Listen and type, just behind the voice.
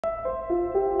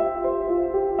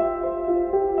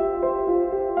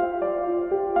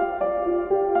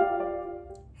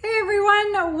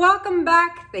welcome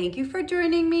back. Thank you for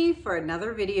joining me for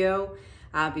another video.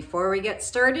 Before we get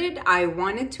started, I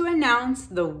wanted to announce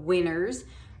the winners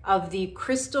of the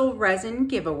Krystal resin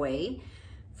giveaway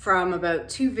from about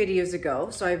 2 videos ago.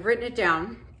 So I've written it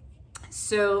down.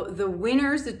 So the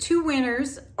 2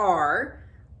 winners are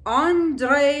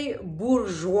André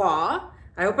Bourgeois.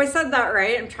 I hope I said that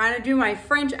right. I'm trying to do my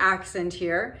French accent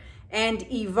here. And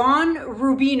Yvonne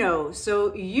Rubino.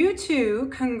 So you two,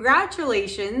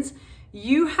 congratulations.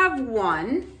 You have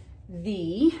won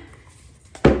the,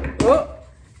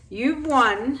 you've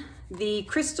won the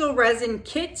Krystal resin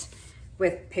kit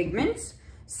with pigments.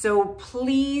 So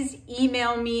please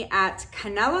email me at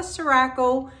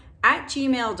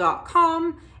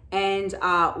canellaciraco@gmail.com and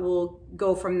we'll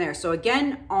go from there. So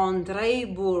again,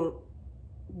 André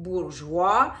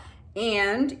Bourgeois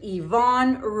and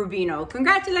Yvonne Rubino.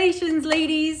 Congratulations,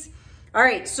 ladies. All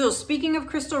right, so speaking of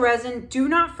Krystal resin, do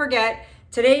not forget,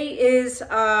 today is,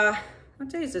 what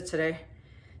day is it today?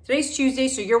 Today's Tuesday,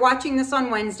 so you're watching this on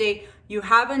Wednesday. You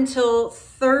have until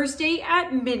Thursday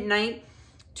at midnight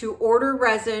to order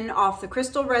resin off the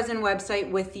Krystal resin website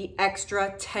with the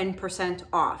extra 10%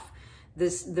 off.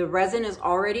 The resin is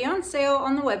already on sale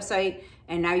on the website,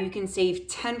 and now you can save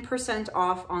 10%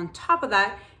 off on top of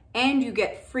that, and you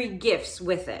get free gifts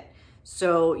with it.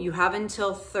 So you have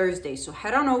until Thursday. So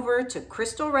head on over to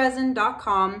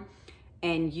krystalresin.com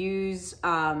and use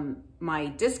my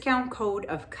discount code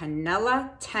of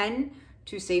Kanella10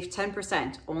 to save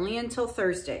 10%, only until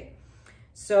Thursday.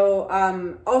 So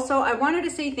also I wanted to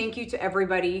say thank you to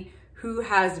everybody who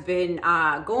has been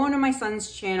going to my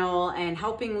son's channel and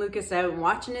helping Lucas out and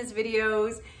watching his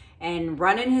videos and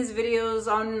running his videos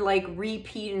on like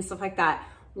repeat and stuff like that.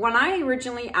 When I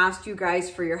originally asked you guys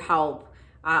for your help,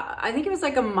 I think it was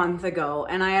like a month ago,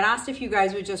 and I had asked if you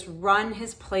guys would just run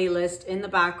his playlist in the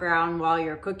background while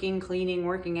you're cooking, cleaning,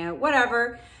 working out,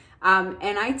 whatever.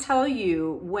 And I tell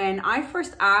you, when I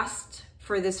first asked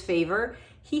for this favor,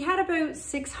 he had about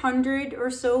 600 or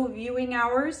so viewing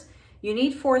hours. You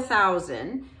need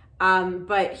 4,000,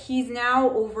 but he's now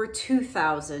over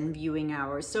 2,000 viewing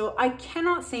hours. So I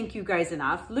cannot thank you guys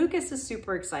enough. Lucas is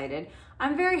super excited.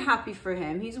 I'm very happy for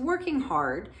him. He's working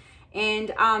hard.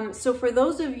 And so for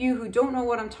those of you who don't know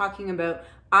what I'm talking about,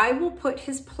 I will put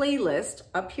his playlist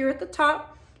up here at the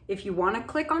top. If you want to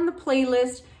click on the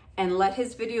playlist and let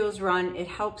his videos run, it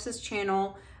helps his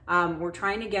channel. We're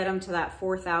trying to get him to that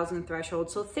 4,000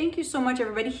 threshold. So thank you so much,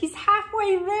 everybody. He's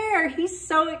halfway there. He's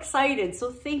so excited.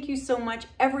 So thank you so much,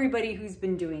 everybody who's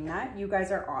been doing that. You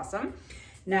guys are awesome.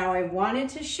 Now I wanted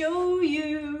to show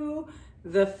you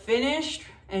the finished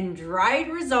and dried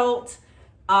result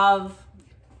of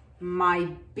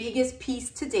my biggest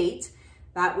piece to date.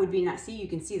 That would be, see, you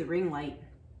can see the ring light.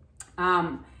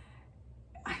 You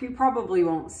probably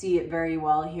won't see it very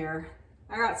well here.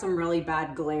 I got some really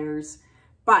bad glares,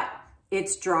 but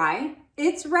it's dry,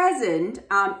 it's resined,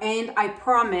 and I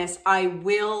promise I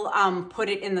will put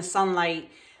it in the sunlight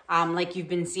like you've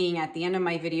been seeing at the end of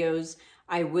my videos.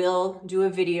 I will do a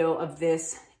video of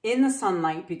this in the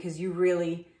sunlight because you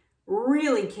really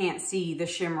can't see the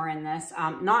shimmer in this,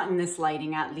 not in this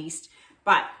lighting at least,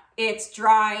 but it's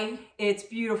dry, it's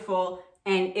beautiful,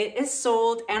 and it is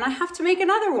sold, and I have to make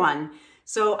another one.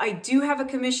 So I do have a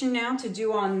commission now to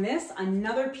do on this,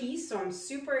 another piece, so I'm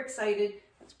super excited.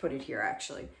 Let's put it here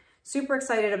actually. Super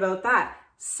excited about that.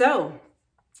 So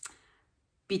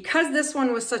because this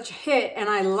one was such a hit and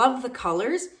I love the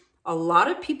colors, a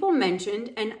lot of people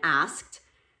mentioned and asked,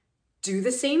 do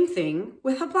the same thing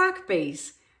with a black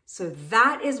base. So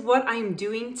that is what I'm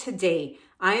doing today.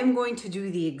 I am going to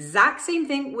do the exact same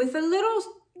thing with a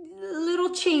little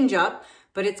change up,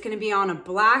 but it's going to be on a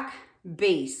black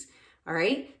base. All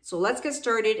right, so let's get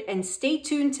started and stay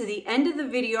tuned to the end of the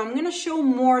video. I'm going to show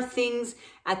more things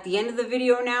at the end of the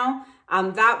video now.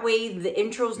 That way the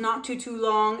intro is not too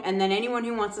long, and then anyone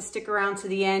who wants to stick around to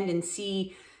the end and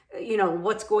see, you know,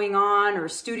 what's going on or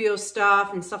studio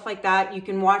stuff and stuff like that, you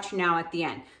can watch now at the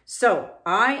end. So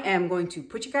I am going to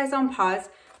put you guys on pause.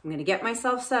 I'm going to get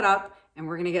myself set up and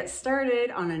we're going to get started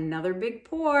on another big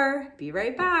pour. Be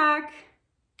right back.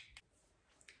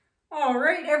 All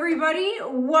right, everybody,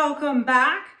 welcome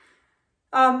back.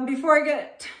 Before I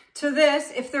get to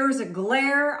this, if there was a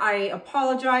glare, I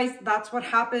apologize. That's what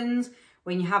happens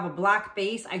when you have a black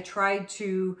base. I tried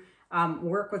to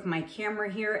work with my camera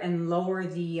here and lower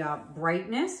the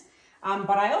brightness.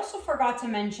 But I also forgot to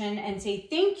mention and say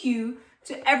thank you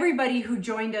to everybody who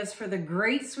joined us for the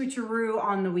great switcheroo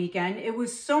on the weekend. It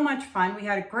was so much fun. We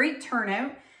had a great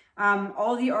turnout.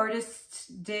 All the artists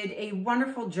did a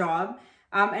wonderful job.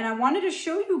 And I wanted to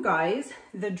show you guys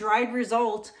the dried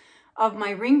result of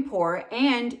my ring pour,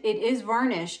 and it is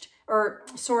varnished, or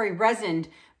sorry, resined.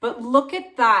 But look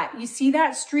at that. You see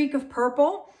that streak of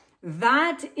purple?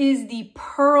 That is the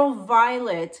Pearl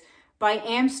Violet by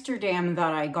Amsterdam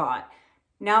that I got.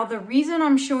 Now, the reason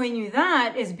I'm showing you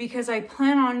that is because I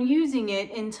plan on using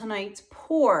it in tonight's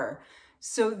pour.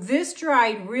 So this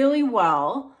dried really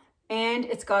well, and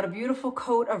it's got a beautiful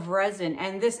coat of resin,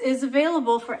 and this is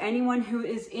available for anyone who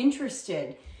is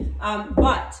interested.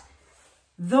 But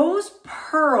those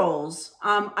pearls,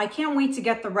 I can't wait to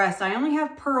get the rest. I only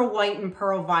have pearl white and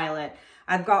pearl violet.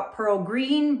 I've got pearl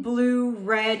green, blue,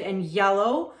 red, and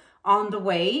yellow on the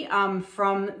way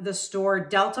from the store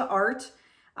Delta Art.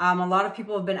 A lot of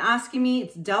people have been asking me.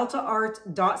 It's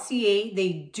deltaart.ca.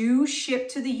 They do ship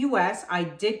to the US. I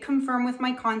did confirm with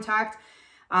my contact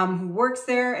who works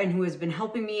there and who has been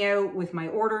helping me out with my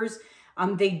orders.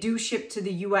 They do ship to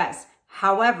the US.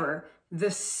 However,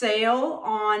 the sale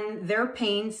on their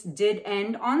paints did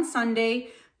end on Sunday,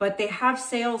 but they have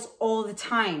sales all the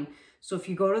time. So if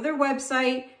you go to their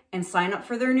website and sign up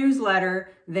for their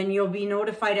newsletter, then you'll be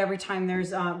notified every time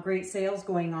there's great sales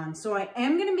going on. So I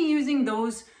am gonna be using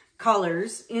those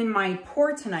colors in my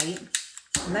pour tonight.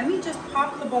 Let me just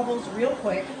pop the bubbles real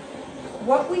quick.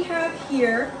 What we have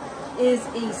here is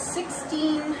a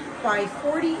 16 by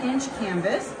 40 inch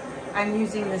canvas. I'm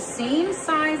using the same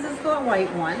size as the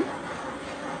white one.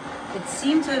 It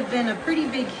seemed to have been a pretty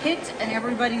big hit and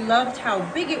everybody loved how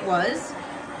big it was.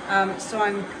 So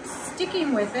I'm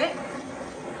sticking with it.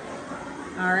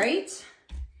 All right.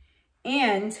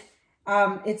 And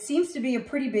it seems to be a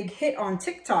pretty big hit on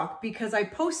TikTok because I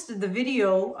posted the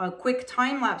video, a quick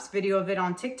time-lapse video of it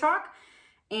on TikTok,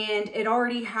 and it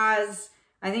already has,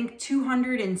 I think,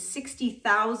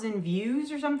 260,000 views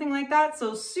or something like that.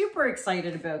 So super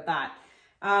excited about that.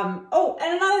 Oh,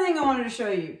 and another thing I wanted to show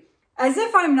you. As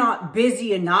if I'm not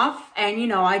busy enough and, you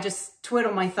know, I just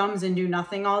twiddle my thumbs and do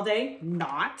nothing all day.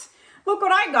 Not. Look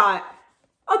what I got.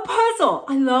 A puzzle.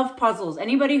 I love puzzles.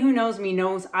 Anybody who knows me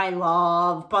knows I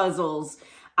love puzzles.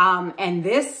 And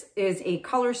this is a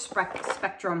color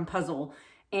spectrum puzzle.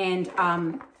 And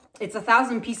it's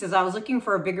 1,000 pieces. I was looking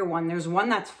for a bigger one. There's one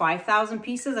that's 5,000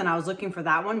 pieces and I was looking for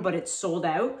that one, but it's sold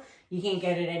out. You can't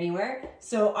get it anywhere.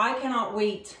 So I cannot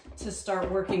wait to start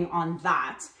working on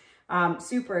that.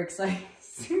 Super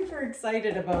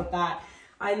excited about that.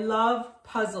 I love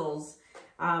puzzles.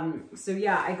 So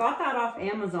yeah, I got that off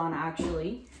Amazon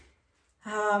actually.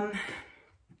 There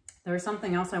was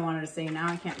something else I wanted to say. Now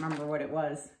I can't remember what it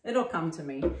was. It'll come to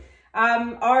me.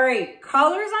 All right,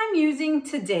 colors I'm using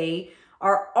today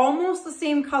are almost the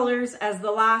same colors as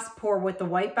the last pour with the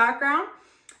white background.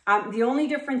 The only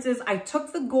difference is I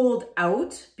took the gold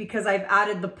out because I've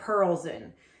added the pearls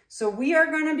in. So we are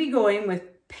going to be going with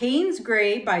Payne's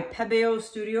Gray by Pebeo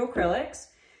Studio Acrylics.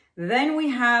 Then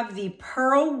we have the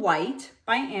Pearl White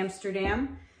by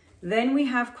Amsterdam. Then we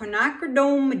have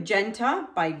Quinacridone Magenta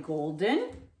by Golden,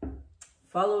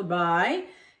 followed by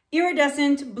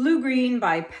Iridescent Blue Green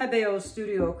by Pebeo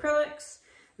Studio Acrylics.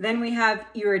 Then we have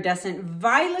Iridescent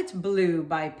Violet Blue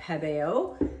by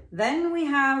Pebeo. Then we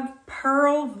have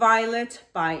Pearl Violet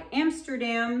by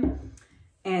Amsterdam.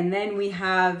 And then we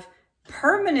have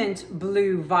Permanent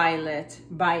Blue Violet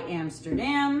by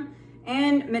Amsterdam.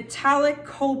 And Metallic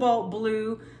Cobalt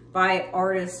Blue by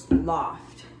Artist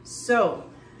Loft. So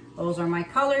those are my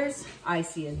colors. I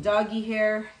see a doggy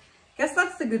hair. Guess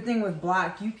that's the good thing with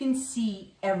black. You can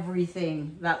see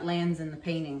everything that lands in the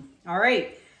painting. All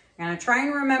right, I'm gonna try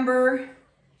and remember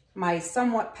my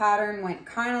somewhat pattern went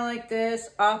kind of like this,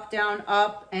 up, down,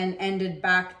 up, and ended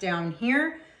back down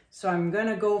here. So I'm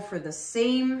gonna go for the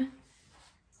same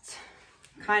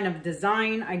kind of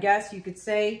design, I guess you could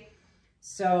say.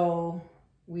 So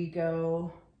we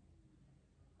go,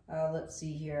 let's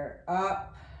see here,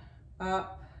 up,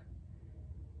 up.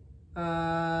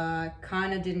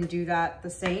 Kind of didn't do that the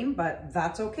same, but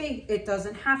that's okay. It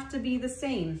doesn't have to be the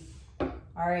same.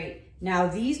 All right, now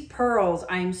these pearls,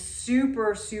 I'm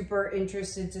super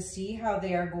interested to see how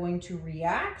they are going to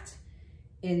react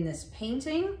in this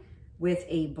painting with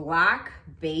a black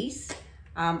base.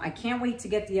 I can't wait to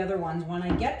get the other ones. When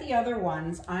I get the other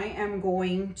ones, I am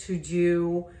going to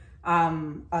do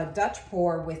a Dutch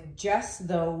pour with just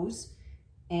those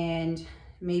and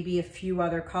maybe a few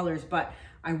other colors, but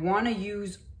I want to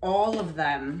use all of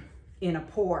them in a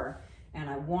pour and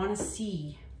I want to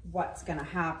see what's going to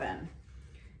happen.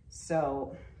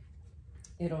 So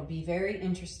it'll be very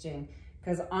interesting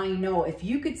because I know if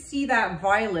you could see that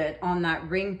violet on that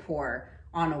ring pour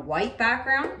on a white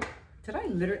background,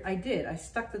 I did. I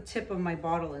stuck the tip of my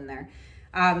bottle in there.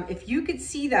 If you could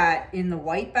see that in the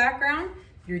white background,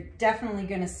 you're definitely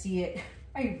going to see it.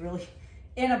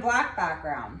 in a black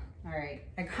background. All right,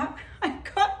 I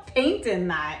got paint in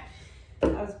that.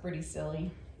 That was pretty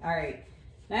silly. All right,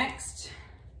 next.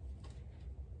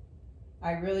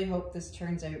 I really hope this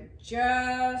turns out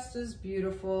just as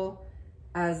beautiful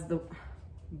as the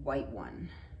white one.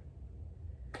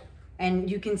 And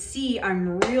you can see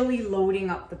I'm really loading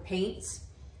up the paints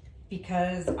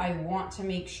because I want to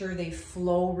make sure they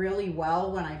flow really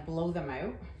well when I blow them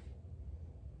out.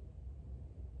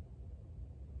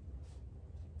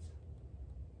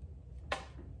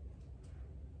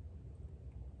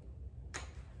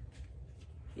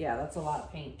 Yeah, that's a lot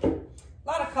of paint. A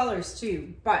lot of colors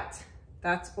too, but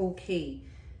that's okay.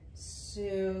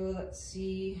 So let's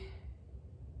see.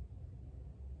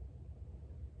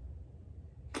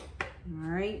 All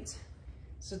right.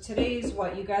 So today's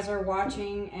what you guys are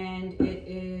watching, and it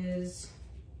is,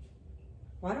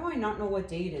 why do I not know what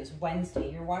day it is?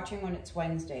 Wednesday. You're watching when it's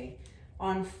Wednesday.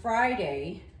 On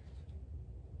Friday,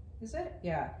 is it?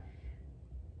 Yeah.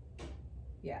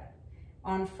 Yeah.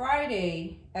 On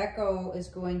Friday, Echo is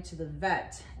going to the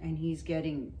vet and he's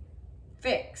getting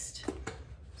fixed.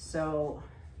 So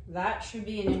that should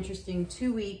be an interesting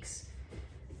 2 weeks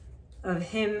of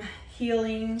him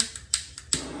healing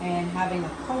and having a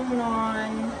cone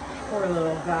on. Poor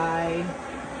little guy.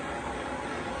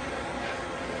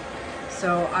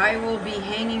 So I will be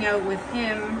hanging out with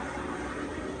him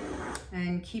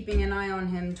and keeping an eye on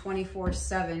him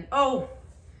 24/7. Oh,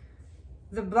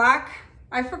 the black,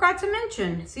 I forgot to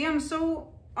mention. See, I'm so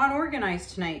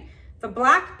unorganized tonight. The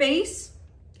black base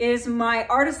is my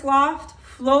Artist Loft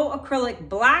Flow Acrylic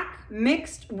Black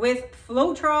mixed with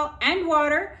Floetrol and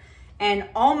water. And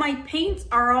all my paints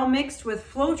are all mixed with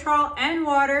Floetrol and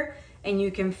water. And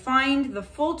you can find the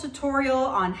full tutorial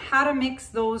on how to mix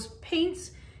those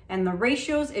paints and the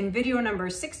ratios in video number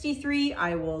 63.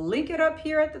 I will link it up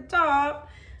here at the top.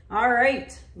 All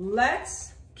right,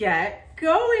 let's get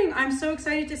going. I'm so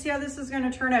excited to see how this is going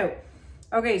to turn out.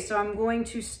 Okay, so I'm going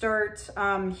to start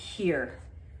here.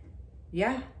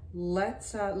 Yeah,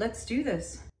 let's do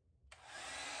this.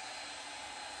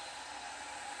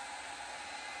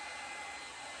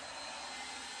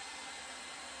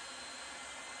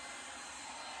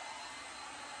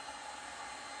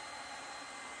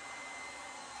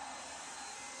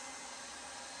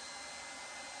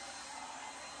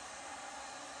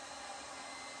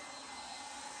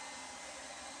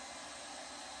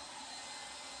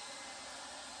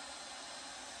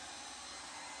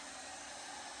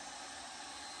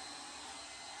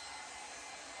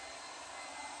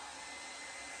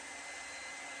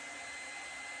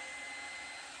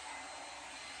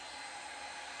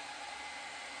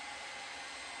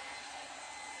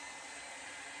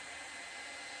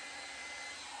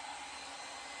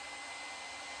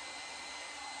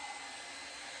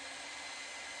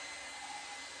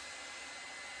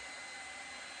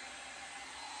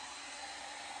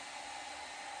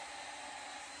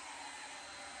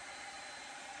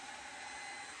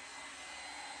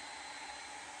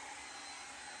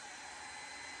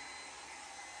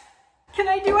 Can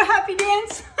I do a happy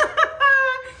dance?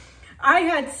 I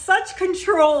had such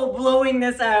control blowing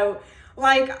this out.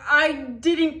 Like, I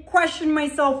didn't question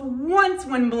myself once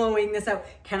when blowing this out.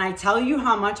 Can I tell you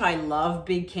how much I love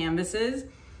big canvases?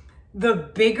 The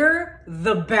bigger,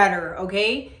 the better,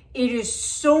 okay? It is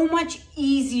so much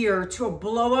easier to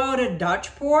blow out a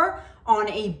Dutch pour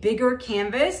on a bigger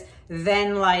canvas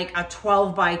than like a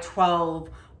 12 by 12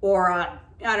 or a,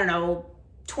 I don't know,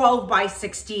 12 by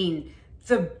 16.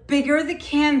 The bigger the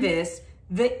canvas,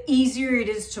 the easier it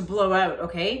is to blow out,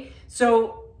 okay?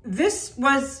 So this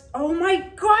was, oh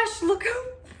my gosh, look how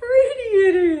pretty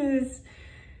it is.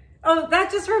 Oh,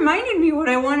 that just reminded me what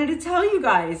I wanted to tell you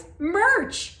guys.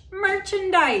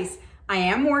 Merchandise. I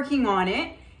am working on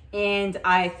it, and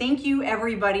I thank you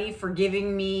everybody for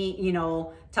giving me, you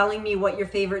know, telling me what your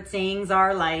favorite sayings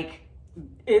are. Like,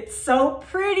 it's so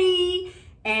pretty,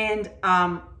 and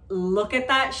look at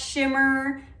that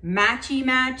shimmer,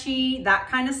 matchy, that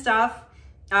kind of stuff.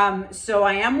 So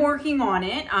I am working on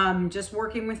it. Just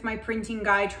working with my printing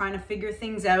guy, trying to figure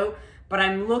things out, but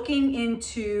I'm looking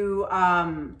into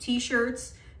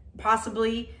t-shirts,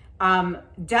 possibly,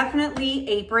 definitely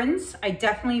aprons. I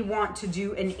definitely want to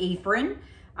do an apron,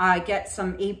 get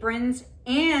some aprons,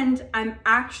 and I'm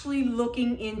actually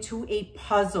looking into a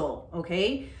puzzle,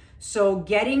 okay? So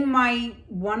getting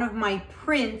one of my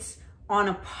prints on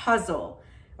a puzzle.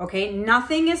 Okay,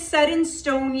 nothing is set in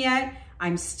stone yet.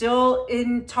 I'm still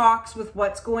in talks with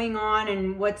what's going on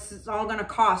and what's it's all gonna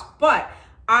cost, but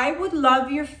I would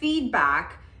love your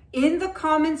feedback in the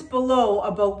comments below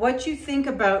about what you think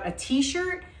about a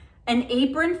t-shirt, an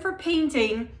apron for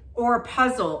painting, or a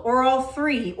puzzle, or all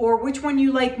three, or which one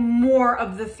you like more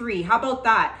of the three. How about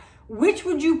that? Which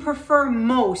would you prefer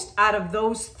most out of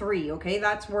those three? Okay,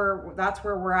 that's where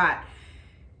we're at.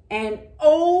 And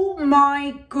oh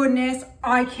my goodness,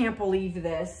 I can't believe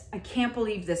this. I can't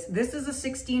believe this. This is a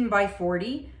 16 by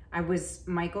 40.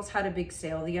 Michael's had a big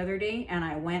sale the other day and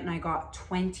I went and I got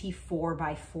 24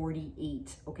 by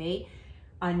 48, okay?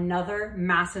 Another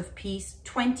massive piece,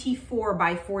 24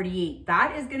 by 48.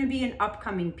 That is gonna be an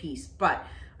upcoming piece, but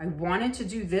I wanted to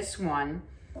do this one.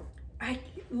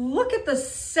 Look at the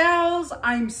cells.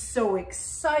 I'm so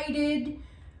excited.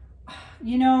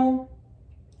 You know,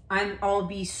 I'll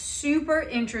be super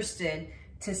interested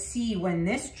to see when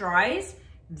this dries,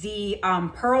 the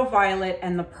pearl violet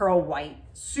and the pearl white.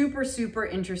 Super, super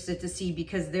interested to see,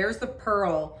 because there's the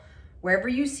pearl. Wherever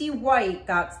you see white,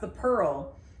 that's the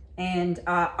pearl. And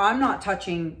I'm not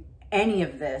touching any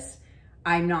of this.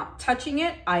 I'm not touching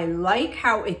it. I like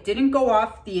how it didn't go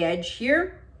off the edge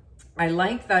here. I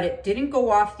like that it didn't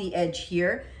go off the edge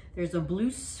here. There's a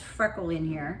blue freckle in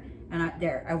here. And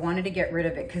I wanted to get rid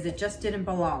of it because it just didn't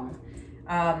belong.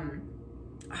 I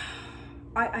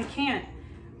can't.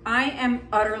 I am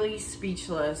utterly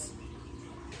speechless.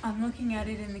 I'm looking at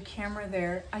it in the camera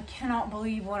there. I cannot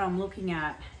believe what I'm looking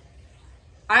at.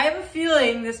 I have a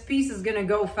feeling this piece is gonna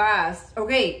go fast.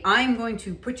 Okay, I'm going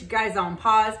to put you guys on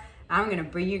pause. I'm gonna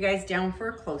bring you guys down for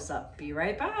a close-up. Be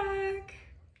right back.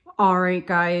 All right,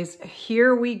 guys,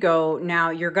 here we go. Now,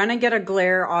 you're gonna get a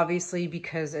glare, obviously,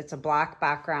 because it's a black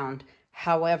background.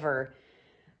 However,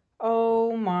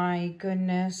 oh my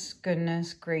goodness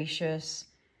gracious.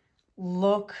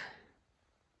 Look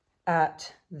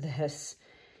at this.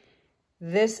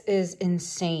 This is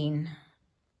insane.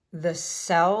 The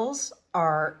cells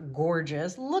are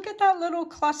gorgeous. Look at that little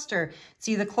cluster.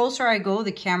 See, the closer I go,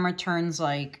 the camera turns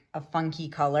like a funky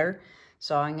color.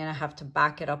 So I'm gonna have to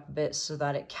back it up a bit so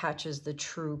that it catches the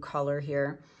true color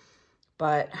here.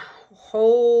 But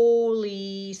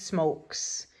holy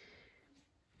smokes.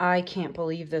 I can't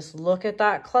believe this. Look at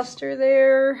that cluster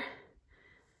there.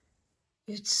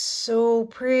 It's so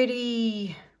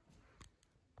pretty.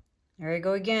 There I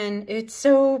go again. It's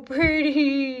so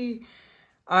pretty.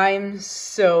 I'm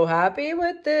so happy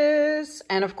with this.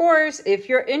 And of course, if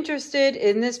you're interested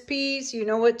in this piece, you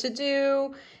know what to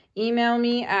do. Email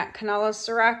me at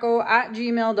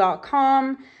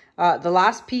canellaciraco@gmail.com. The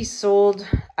last piece sold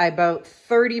about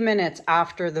 30 minutes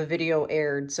after the video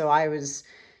aired, so I was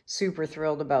super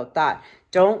thrilled about that.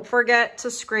 Don't forget to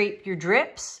scrape your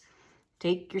drips.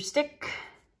 Take your stick.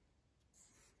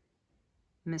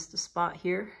 Missed a spot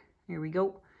here. Here we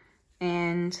go.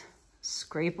 And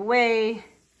scrape away.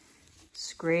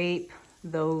 Scrape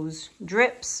those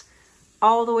drips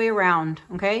all the way around,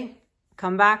 okay?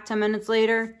 Come back 10 minutes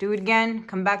later, do it again.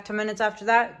 Come back 10 minutes after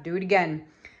that, do it again.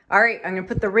 All right, I'm gonna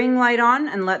put the ring light on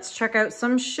and let's check out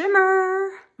some shimmer.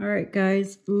 All right,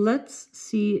 guys, let's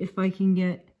see if I can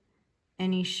get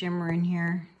any shimmer in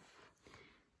here.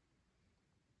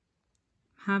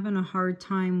 Having a hard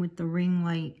time with the ring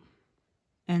light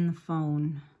and the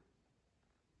phone.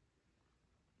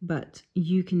 But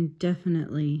you can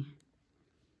definitely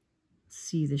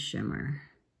see the shimmer.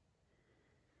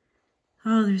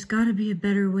 Oh, there's gotta be a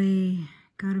better way.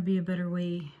 Gotta be a better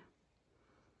way.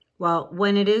 Well,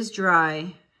 when it is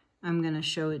dry, I'm gonna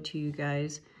show it to you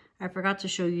guys. I forgot to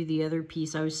show you the other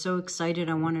piece. I was so excited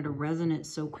I wanted to resin it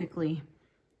so quickly.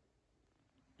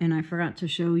 And I forgot to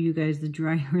show you guys the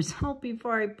dry result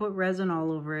before I put resin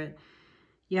all over it.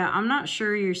 Yeah, I'm not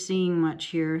sure you're seeing much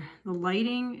here. The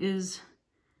lighting is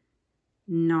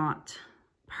not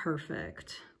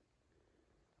perfect.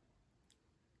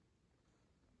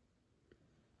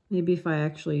 Maybe if I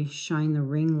actually shine the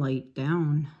ring light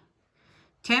down.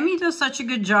 Tammy does such a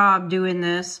good job doing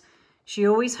this. She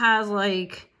always has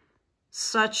like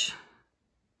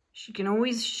she can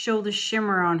always show the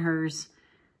shimmer on hers.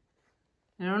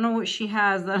 I don't know what she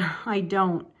has that I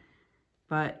don't.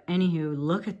 But anywho,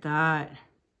 look at that.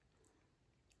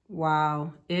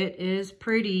 Wow, it is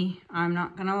pretty. I'm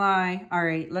not gonna lie. All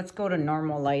right, let's go to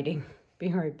normal lighting.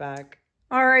 Be right back.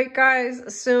 All right,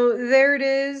 guys, so there it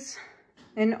is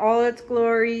in all its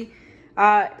glory.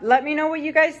 Let me know what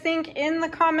you guys think in the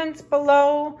comments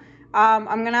below.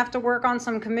 I'm gonna have to work on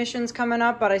some commissions coming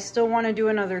up, but I still want to do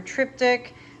another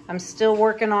triptych. I'm still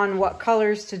working on what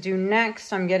colors to do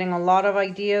next. I'm getting a lot of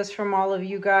ideas from all of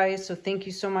you guys, so thank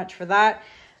you so much for that.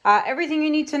 Everything you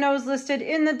need to know is listed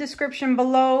in the description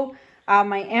below.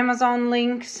 My Amazon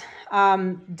links,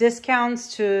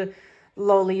 discounts to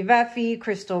Loli Veffy,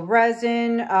 Krystal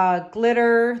Resin,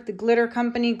 Glitter, the Glitter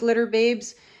Company, Glitter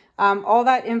Babes. All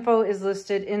that info is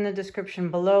listed in the description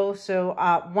below. So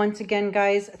once again,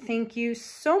 guys, thank you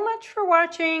so much for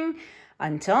watching.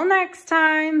 Until next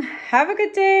time, have a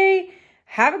good day,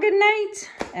 have a good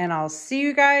night, and I'll see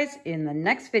you guys in the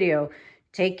next video.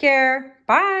 Take care.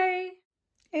 Bye.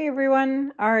 Hey,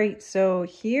 everyone. All right, so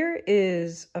here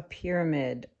is a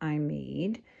pyramid I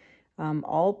made,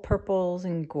 all purples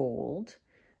and gold.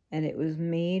 And it was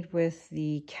made with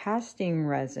the casting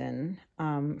resin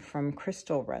from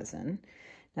Krystal resin.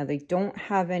 Now they don't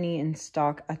have any in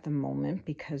stock at the moment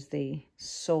because they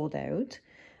sold out,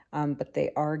 but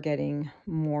they are getting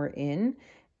more in,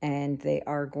 and they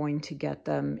are going to get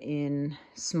them in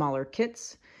smaller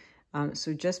kits.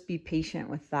 So just be patient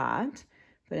with that.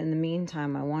 But in the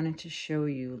meantime, I wanted to show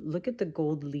you, look at the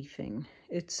gold leafing.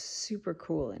 It's super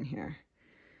cool in here.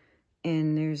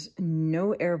 And there's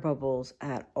no air bubbles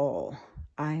at all.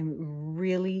 I'm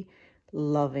really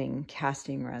loving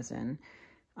casting resin,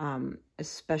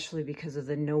 especially because of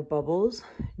the no bubbles,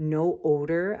 no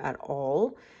odor at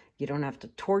all. You don't have to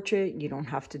torch it. You don't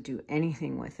have to do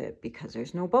anything with it because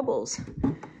there's no bubbles.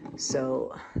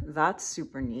 So that's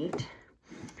super neat.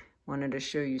 Wanted to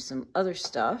show you some other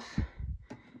stuff.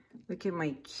 Look at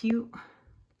my cute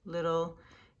little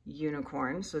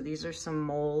unicorn. So these are some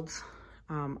molds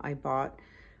I bought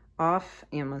off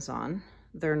Amazon.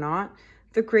 They're not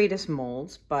the greatest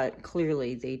molds, but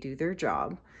clearly they do their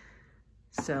job.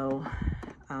 So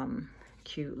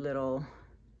cute little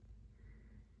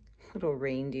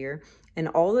reindeer. And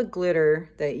all the glitter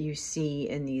that you see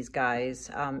in these guys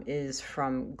is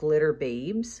from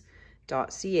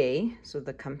glitterbabes.ca, so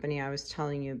the company I was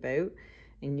telling you about,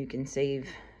 and you can save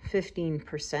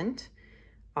 15%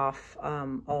 off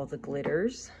all the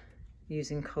glitters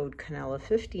using code Kanella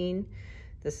 15.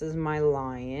 This is my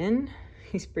lion.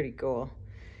 He's pretty cool.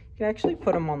 You can actually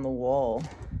put him on the wall,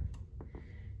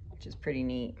 which is pretty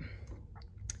neat.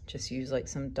 Just use like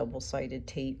some double-sided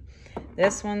tape.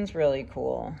 This one's really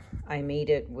cool. I made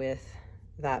it with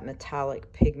that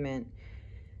metallic pigment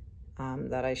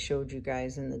that I showed you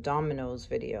guys in the dominoes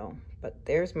video. But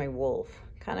there's my wolf.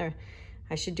 I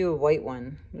should do a white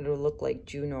one. It'll look like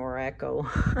Juno or Echo.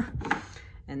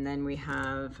 And then we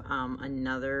have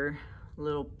another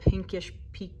little pinkish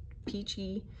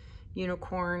peachy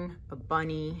unicorn, a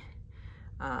bunny.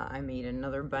 I made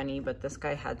another bunny, but this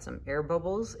guy had some air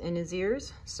bubbles in his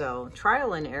ears. So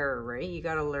trial and error, right? You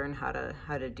got to learn how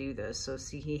to do this. So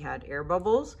see, he had air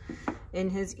bubbles in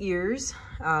his ears.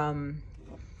 And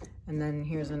then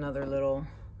here's another little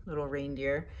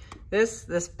reindeer.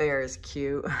 This bear is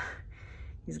cute.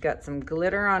 He's got some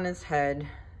glitter on his head,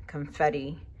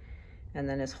 confetti. And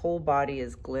then his whole body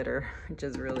is glitter, which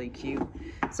is really cute.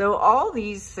 So all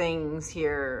these things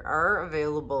here are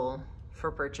available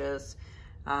for purchase.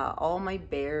 All my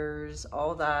bears,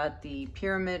 all that. The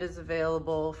pyramid is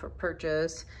available for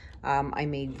purchase. I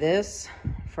made this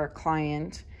for a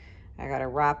client. I gotta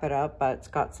wrap it up, but it's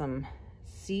got some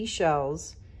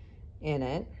seashells in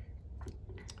it,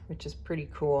 which is pretty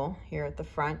cool here at the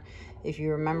front. If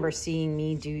you remember seeing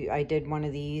me I did one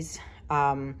of these.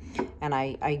 And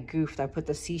I goofed. I put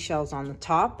the seashells on the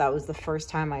top. That was the first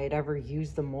time I had ever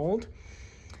used the mold.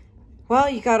 Well,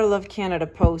 you gotta love Canada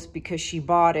Post because she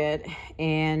bought it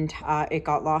and it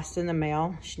got lost in the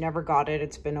mail. She never got it.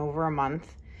 It's been over a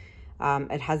month.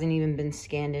 It hasn't even been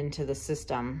scanned into the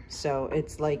system. So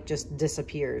it's like just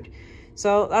disappeared.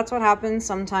 So that's what happens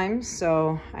sometimes.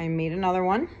 So I made another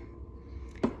one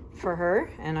for her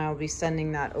and I'll be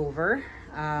sending that over.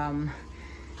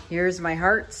 Here's my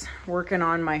hearts, working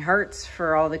on my hearts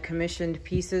for all the commissioned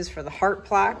pieces for the heart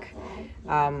plaque.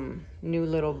 New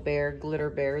little bear, glitter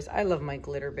bears. I love my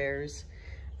glitter bears.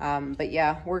 But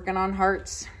yeah, working on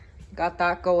hearts, got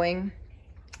that going.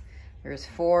 There's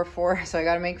four, so I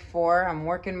gotta make 4. I'm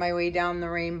working my way down the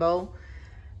rainbow.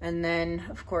 And then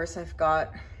of course I've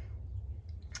got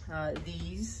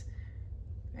these.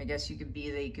 I guess they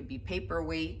could be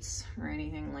paperweights or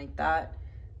anything like that.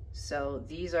 So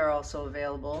these are also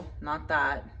available, not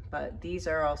that, but these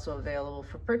are also available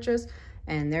for purchase.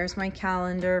 And there's my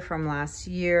calendar from last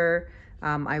year.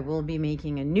 I will be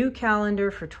making a new calendar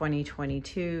for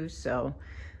 2022, so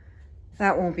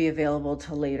that won't be available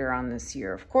till later on this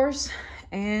year, of course.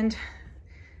 And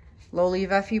low-leaf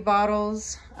Effie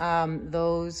bottles,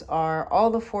 those are all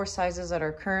the 4 sizes that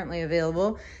are currently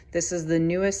available. This is the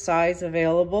newest size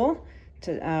available,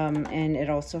 and it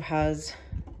also has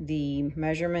the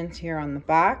measurements here on the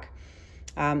back.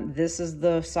 This is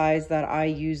the size that I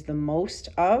use the most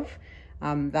of.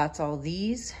 That's all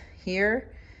these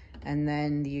here, and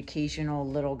then the occasional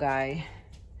little guy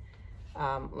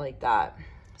like that.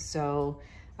 So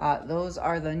those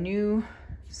are the new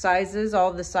sizes,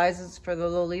 all the sizes for the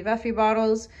Loli Veffy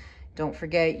bottles. Don't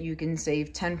forget, you can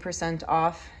save 10%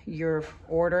 off your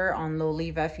order on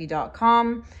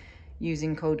loliveffy.com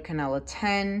using code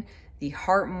Kanella10. The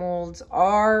heart molds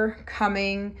are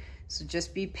coming, so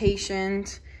just be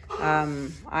patient.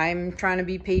 I'm trying to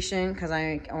be patient because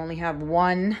I only have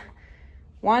one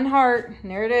heart.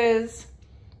 And there it is.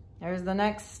 There's the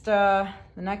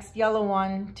next yellow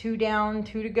one. 2 down,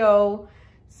 2 to go.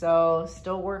 So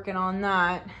still working on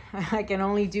that. I can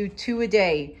only do 2 a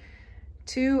day.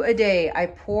 2 a day. I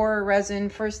pour resin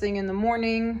first thing in the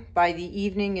morning. By the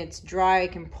evening it's dry. I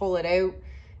can pull it out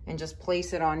and just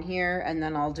place it on here, and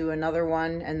then I'll do another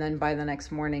one, and then by the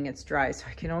next morning it's dry. So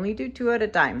I can only do 2 at a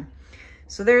time.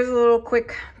 So there's a little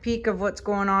quick peek of what's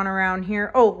going on around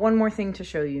here. Oh, one more thing to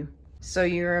show you. So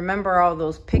you remember all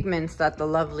those pigments that the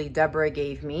lovely Deborah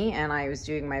gave me, and I was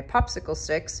doing my popsicle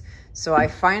sticks. So I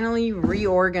finally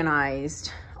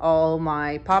reorganized all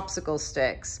my popsicle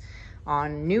sticks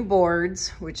on new boards,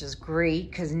 which is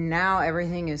great because now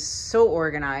everything is so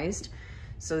organized.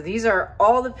 So these are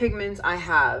all the pigments I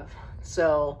have.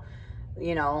 So,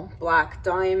 you know, Black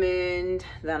Diamond,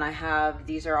 then I have,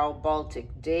 these are all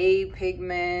Baltic Day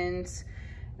pigments.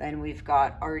 Then we've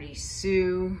got Artie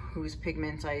Sue, whose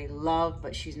pigments I love,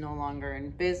 but she's no longer in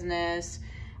business.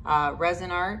 Resin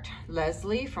Art,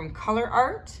 Leslie from Color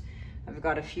Art. I've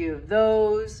got a few of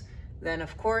those. Then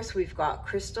of course we've got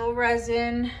Krystal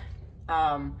Resin,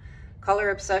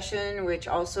 Color Obsession, which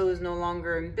also is no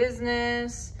longer in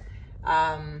business.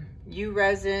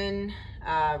 Resin,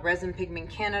 Resin Pigment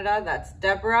Canada, that's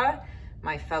Deborah,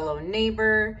 my fellow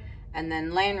neighbor. And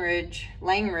then Langridge,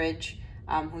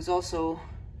 who's also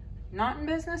not in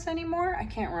business anymore. I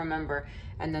can't remember.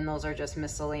 And then those are just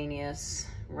miscellaneous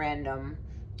random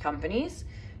companies.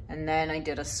 And then I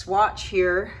did a swatch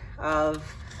here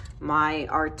of my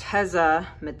Arteza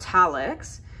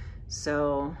metallics.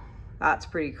 So that's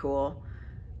pretty cool.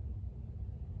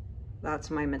 That's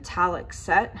my metallic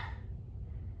set.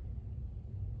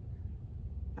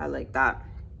 I like that.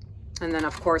 And then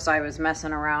of course I was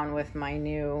messing around with my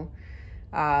new,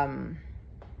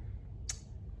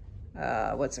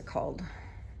 what's it called?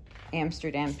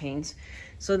 Amsterdam paints.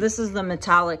 So this is the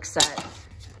metallic set.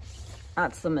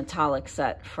 That's the metallic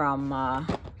set from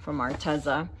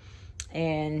Arteza.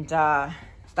 And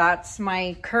that's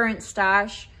my current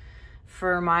stash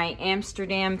for my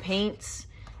Amsterdam paints.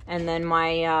 And then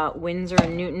my Winsor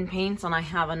and Newton paints. And I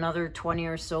have another 20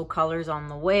 or so colors on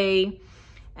the way.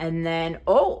 And then,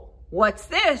 oh, what's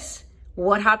this?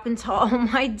 What happened to all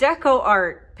my deco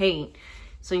art paint?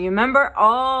 So you remember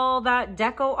all that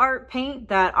deco art paint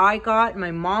that I got,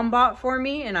 my mom bought for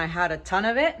me, and I had a ton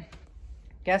of it?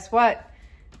 Guess what?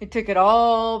 I took it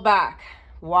all back.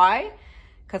 Why?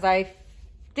 Because I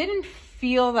didn't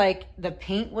feel like the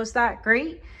paint was that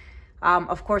great.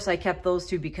 Of course, I kept those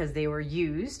two because they were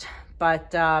used.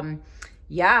 But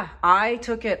yeah, I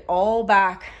took it all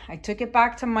back. I took it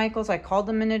back to Michael's. I called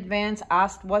them in advance,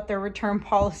 asked what their return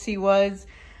policy was.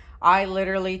 I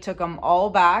literally took them all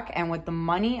back. And with the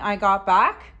money I got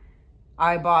back,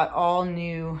 I bought all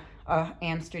new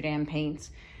Amsterdam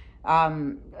paints.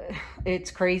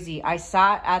 It's crazy. I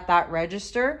sat at that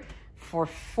register for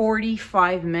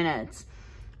 45 minutes.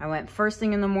 I went first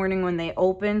thing in the morning when they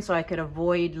opened so I could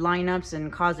avoid lineups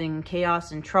and causing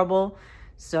chaos and trouble.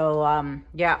 So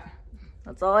yeah,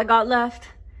 that's all I got left.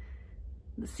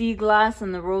 The sea glass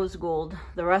and the rose gold.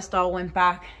 The rest all went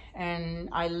back, and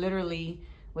I literally,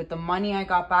 with the money I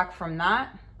got back from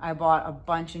that, I bought a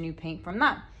bunch of new paint from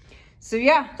that. So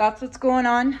yeah, that's what's going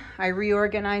on. I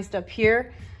reorganized up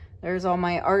here. There's all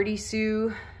my Artie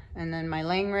Sue, and then my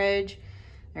Langridge.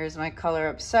 There's my Color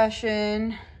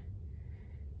Obsession,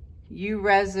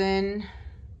 Resin,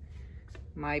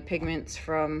 my pigments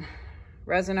from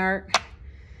Resin Art.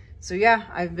 So yeah,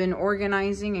 I've been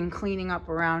organizing and cleaning up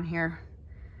around here.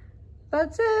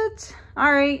 That's it.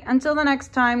 All right, until the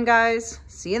next time, guys.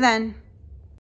 See you then.